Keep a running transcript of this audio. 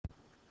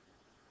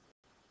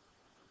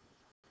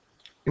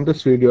In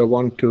this video, I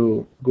want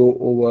to go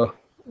over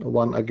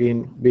one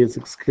again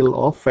basic skill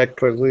of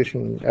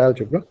factorization in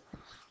algebra.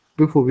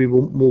 Before we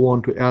move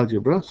on to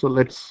algebra, so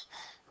let's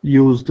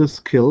use this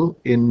skill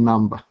in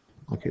number.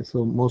 Okay,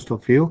 so most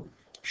of you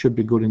should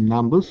be good in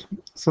numbers.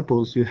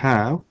 Suppose you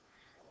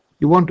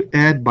want to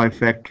add by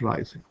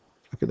factorizing.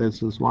 Okay,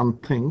 this is one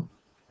thing,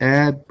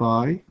 add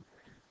by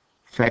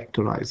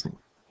factorizing.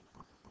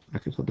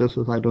 Okay, so this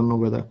is, I don't know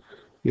whether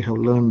you have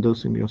learned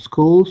this in your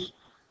schools,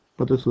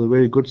 but this is a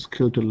very good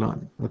skill to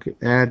learn. Okay,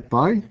 add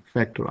by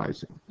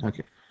factorizing.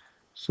 Okay,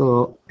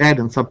 so add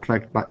and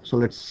subtract by. So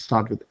let's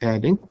start with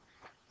adding.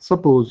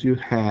 Suppose you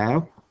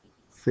have,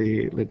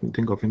 say, let me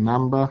think of a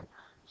number,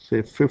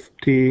 say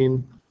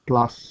 15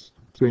 plus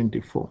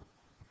 24.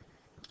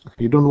 Okay,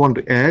 you don't want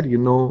to add, you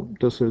know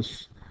this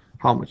is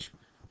how much?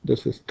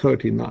 This is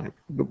 39.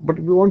 But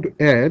we want to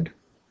add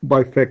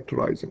by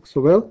factorizing. So,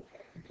 well,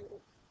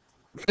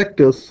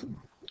 factors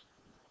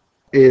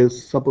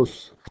is,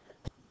 suppose,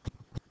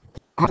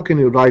 how can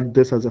you write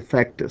this as a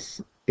factors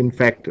in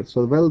factors?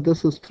 So, well,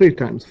 this is 3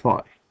 times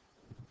 5.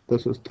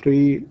 This is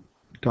 3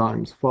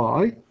 times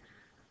 5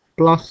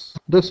 plus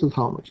this is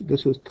how much?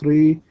 This is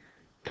 3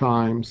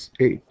 times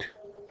 8.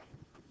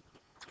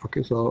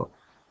 Okay, so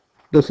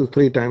this is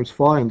 3 times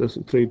 5 and this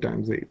is 3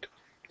 times 8.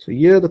 So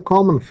here the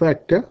common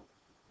factor,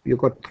 you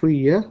got 3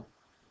 here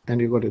and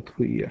you got a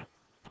 3 here.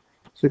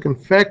 So you can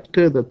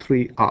factor the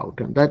 3 out,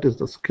 and that is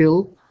the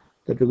skill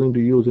that we're going to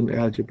use in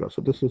algebra.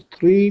 So this is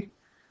 3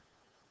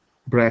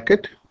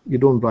 bracket, you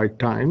don't write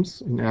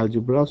times in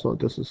algebra, so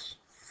this is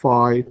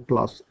 5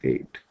 plus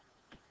 8,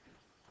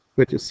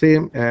 which is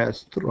same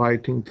as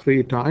writing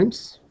 3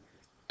 times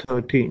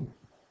 13,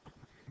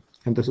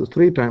 and this is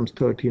 3 times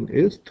 13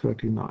 is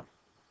 39.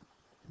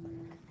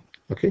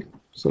 Okay,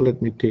 so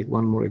let me take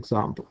one more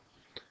example.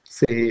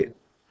 Say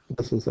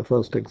this is the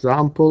first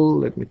example.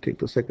 Let me take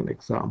the second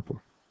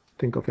example.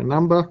 Think of a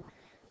number,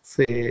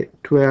 say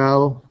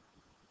 12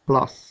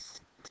 plus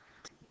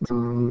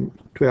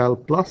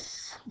 12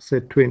 plus,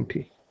 say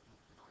 20.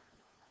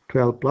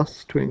 12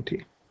 plus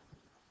 20.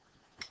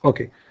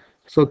 Okay,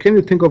 so can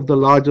you think of the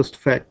largest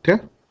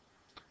factor?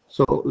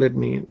 So let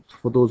me,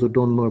 for those who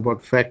don't know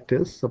about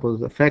factors, suppose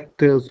the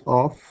factors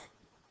of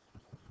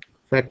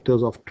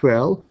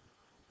 12,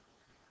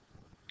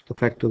 the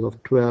factors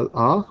of 12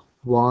 are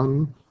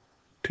 1,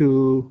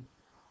 2,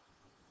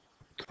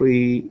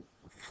 3,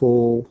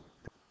 4,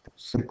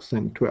 6,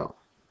 and 12.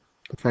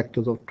 The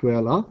factors of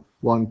 12 are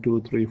 1,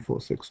 2, 3,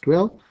 4, 6,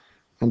 12.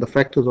 And the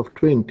factors of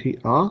 20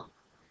 are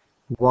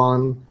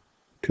 1,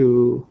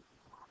 2,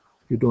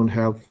 you don't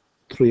have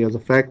 3 as a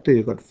factor,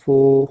 you got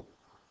 4,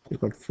 you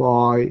got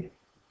 5,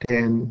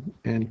 10,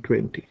 and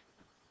 20.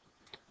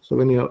 So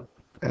when you're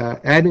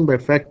adding by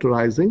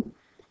factorizing,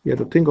 you have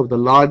to think of the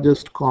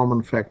largest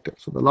common factor.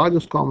 So the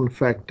largest common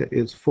factor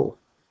is 4.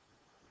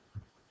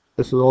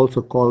 This is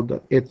also called the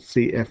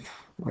HCF.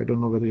 I don't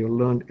know whether you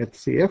learned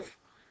HCF.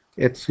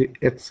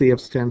 HCF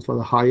stands for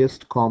the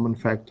highest common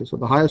factor. So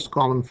the highest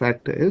common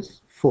factor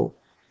is 4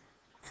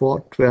 for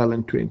 12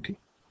 and 20.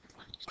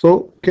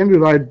 So can we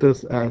write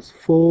this as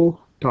 4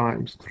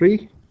 times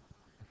 3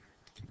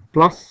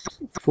 plus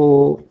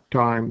 4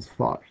 times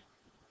 5?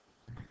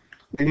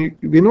 And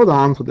we know the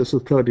answer, this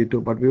is 32,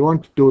 but we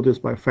want to do this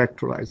by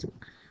factorizing.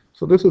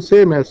 So this is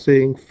same as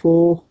saying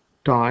 4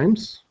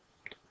 times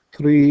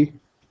 3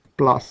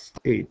 plus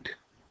 8,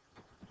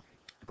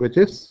 which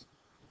is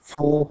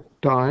 4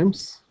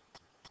 times,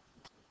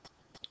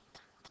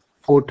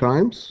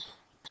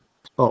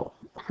 oh,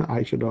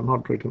 I should have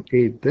not written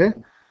 8 there.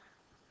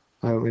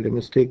 I made a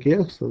mistake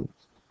here. So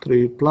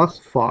 3 plus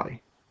 5.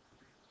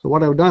 So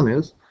what I've done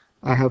is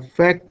I have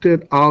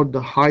factored out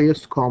the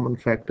highest common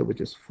factor, which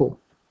is 4.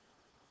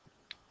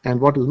 And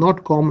what is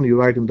not common, you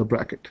write in the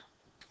bracket.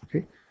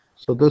 Okay.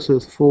 So this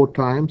is 4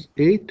 times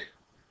 8,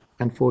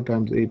 and 4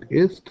 times 8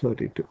 is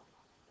 32.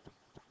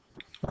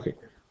 Okay.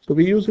 So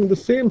we're using the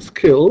same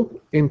skill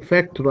in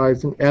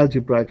factorizing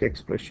algebraic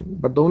expression,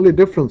 but the only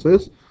difference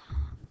is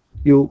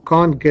you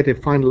can't get a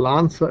final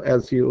answer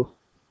as you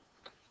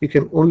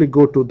can only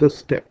go to this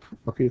step.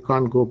 Okay, you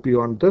can't go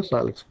beyond this.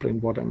 I'll explain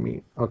what I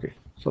mean. Okay,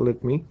 so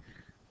let me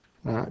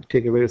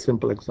take a very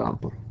simple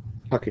example.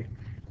 Okay,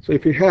 so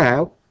if you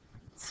have,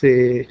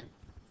 say,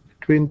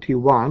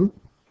 21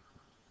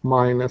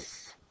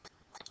 minus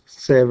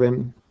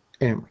 7m.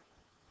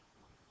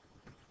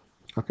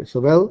 Okay, so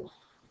well,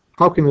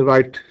 how can you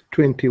write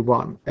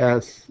 21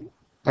 as,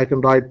 I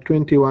can write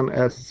 21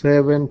 as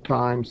 7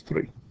 times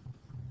 3.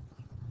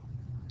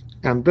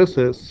 And this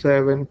is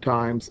 7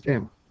 times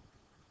m.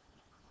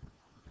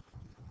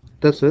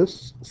 This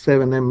is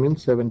 7m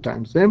means 7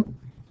 times m.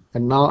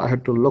 And now I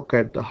have to look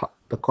at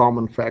the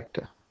common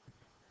factor.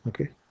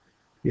 Okay,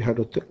 you have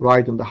to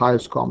write in the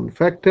highest common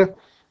factor.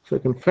 So you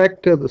can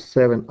factor the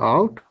 7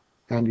 out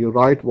and you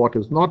write what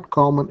is not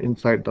common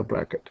inside the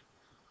bracket.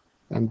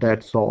 And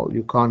that's all.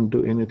 You can't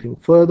do anything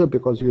further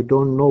because you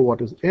don't know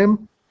what is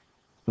m.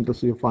 And this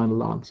is your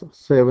final answer.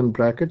 7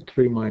 bracket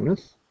 3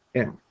 minus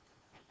m.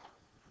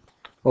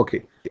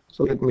 Okay,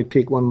 so let me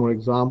take one more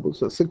example.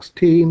 So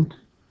 16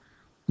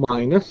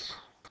 minus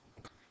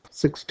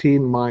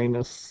 16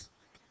 minus,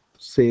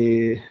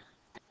 say,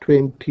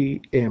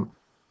 20m.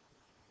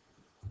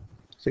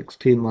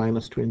 16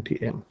 minus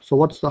 20m. So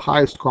what's the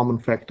highest common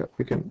factor?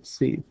 We can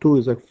see 2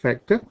 is a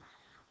factor,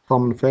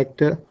 common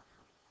factor,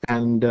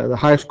 and the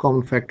highest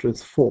common factor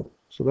is 4.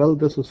 So, well,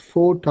 this is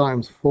 4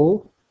 times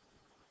 4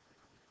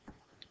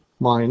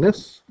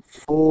 minus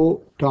 4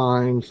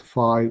 times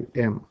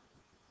 5m.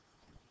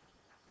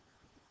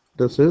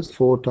 This is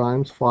 4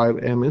 times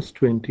 5m is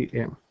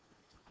 20m.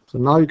 So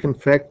now you can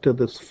factor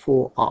this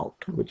 4 out,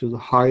 which is the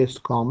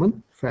highest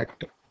common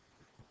factor.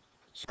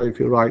 So if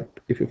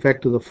you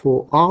factor the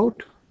 4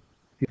 out,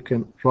 you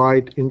can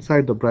write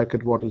inside the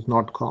bracket what is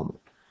not common,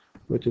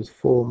 which is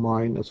 4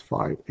 minus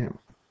 5m.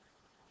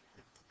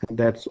 And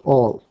that's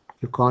all.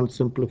 You can't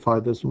simplify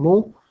this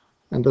more.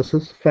 And this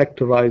is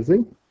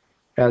factorizing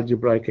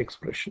algebraic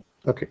expression.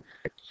 Okay,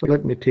 so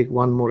let me take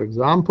one more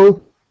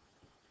example.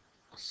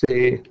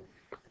 Say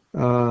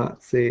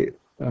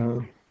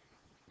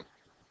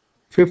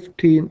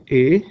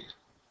 15a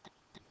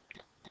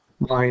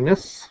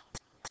minus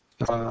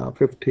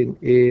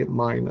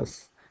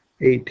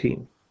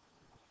 18.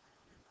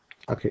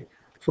 Okay,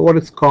 so what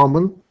is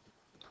common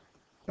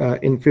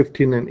in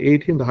 15 and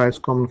 18? The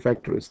highest common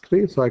factor is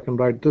 3, so I can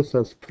write this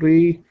as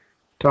 3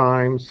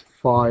 times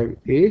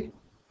 5a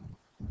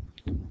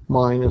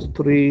minus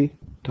 3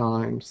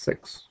 times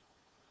 6.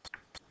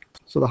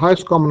 So the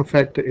highest common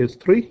factor is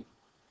 3,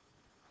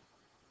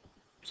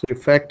 so you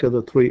factor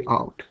the 3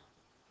 out.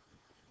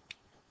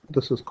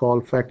 This is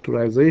called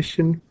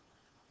factorization,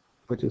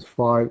 which is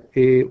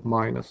 5a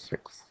minus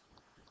 6,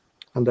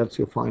 and that's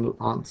your final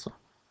answer.